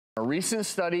A recent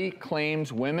study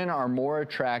claims women are more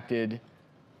attracted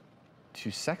to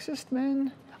sexist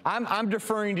men. I'm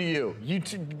deferring to you. You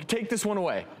take this one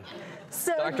away.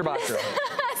 So, Dr. Batra.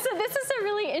 So this is a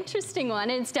really interesting one,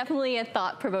 and it's definitely a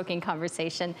thought-provoking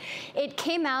conversation. It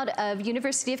came out of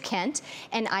University of Kent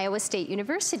and Iowa State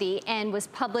University and was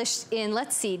published in,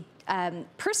 let's see,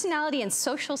 Personality and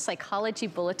Social Psychology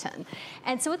Bulletin.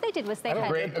 And so what they did was they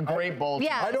had a great bulletin.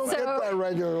 Yeah, I don't get that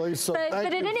regularly, so but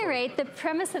at any rate, the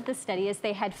premise of the study is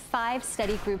they had 5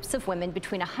 study groups of women,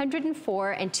 between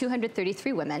 104 and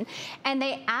 233 women, and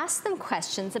they asked them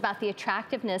questions about the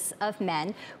attractiveness of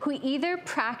men who either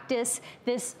practice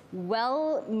this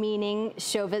well-meaning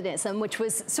chauvinism, which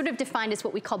was sort of defined as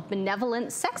what we call benevolent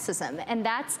sexism, and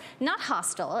that's not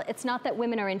hostile. It's not that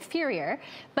women are inferior,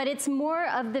 but it's more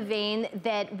of the vein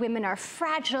that women are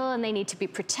fragile and they need to be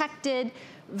protected,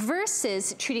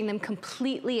 versus treating them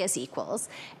completely as equals.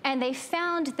 And they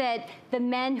found that the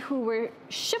men who were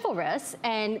chivalrous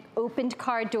and opened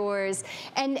car doors,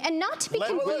 and not to be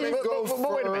confused.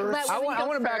 Wait a minute. I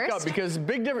want to back up, because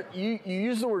big difference. You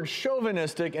use the word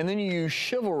chauvinistic and then you use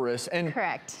chivalrous, and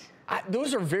correct.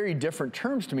 Those are very different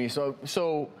terms to me.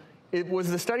 So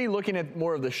was the study looking at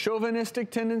more of the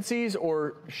chauvinistic tendencies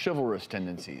or chivalrous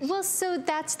tendencies? Well, so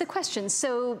that's the question.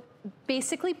 So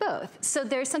basically both. So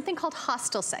there's something called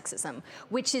hostile sexism,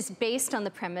 which is based on the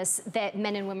premise that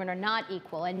men and women are not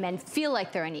equal, and men feel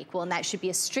like they're unequal, and that should be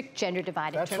a strict gender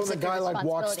divide in terms of their responsibilities. That's when the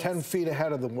guy walks 10 feet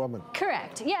ahead of the woman.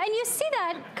 Correct. Yeah, and you see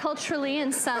that culturally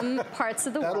in some parts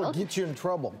of the world. That'll get you in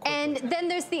trouble quickly. And then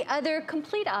there's the other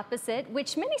complete opposite,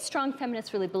 which many strong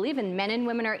feminists really believe in. Men and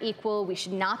women are equal. We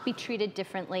should not be treated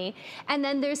differently. And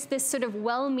then there's this sort of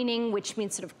well-meaning, which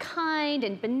means sort of kind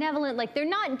and benevolent. Like, they're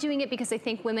not doing it because they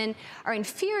think women are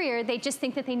inferior. They just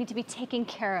think that they need to be taken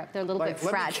care of. They're a little bit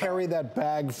fragile. Let me carry that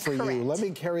bag for Correct. you. Let me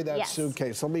carry that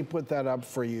suitcase. Let me put that up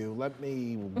for you. Let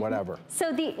me whatever.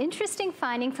 So the interesting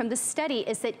finding from the study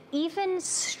is that even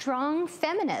strong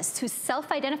feminists who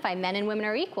self-identify men and women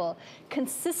are equal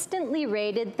consistently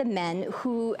rated the men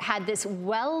who had this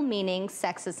well-meaning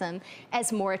sexism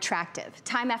as more attractive,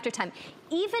 time after time.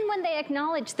 Even when they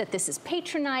acknowledge that this is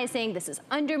patronizing, this is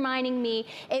undermining me,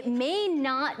 it may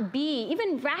not be,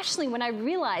 even rationally when I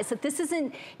realize that this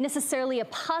isn't necessarily a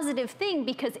positive thing,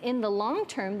 because in the long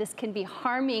term, this can be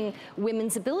harming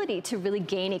women's ability to really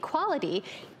gain equality.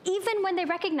 Even when they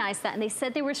recognized that and they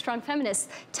said they were strong feminists,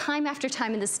 time after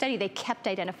time in the study, they kept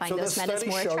identifying those men as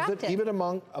more attractive. So the study shows that even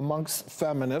amongst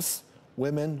feminists,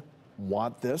 women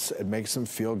want this. It makes them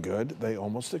feel good. They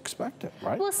almost expect it,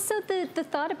 right? Well, so the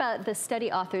thought about the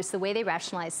study authors, the way they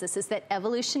rationalize this, is that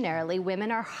evolutionarily,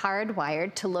 women are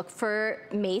hardwired to look for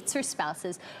mates or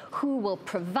spouses who will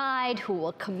provide, who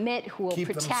will commit, who will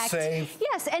protect. Keep them safe.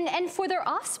 Yes, and for their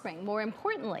offspring, more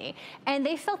importantly. And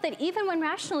they felt that even when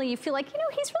rationally you feel like, you know,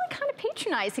 he's really kind of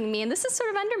patronizing me and this is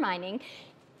sort of undermining,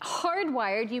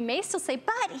 hardwired, you may still say,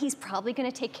 but he's probably going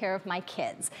to take care of my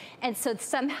kids. And so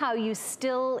somehow you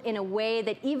still, in a way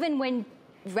that even when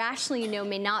rationally you know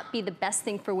may not be the best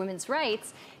thing for women's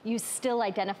rights, you still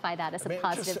identify that as a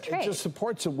positive trait. It just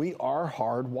supports that we are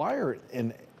hardwired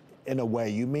in a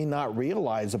way. You may not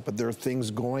realize it, but there are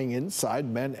things going inside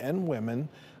men and women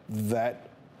that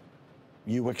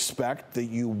you expect, that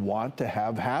you want to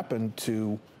have happen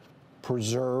to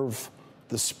preserve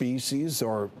the species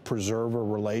or preserve a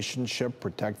relationship,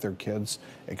 protect their kids,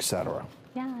 etc.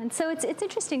 Yeah, and so it's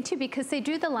interesting too, because they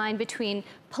drew the line between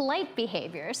polite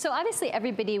behavior. So obviously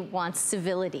everybody wants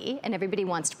civility and everybody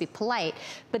wants to be polite,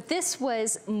 but this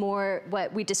was more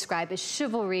what we describe as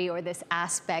chivalry, or this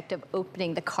aspect of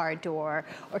opening the car door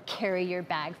or carry your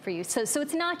bag for you. So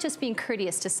it's not just being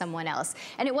courteous to someone else,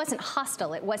 and it wasn't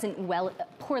hostile. It wasn't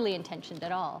poorly intentioned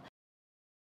at all.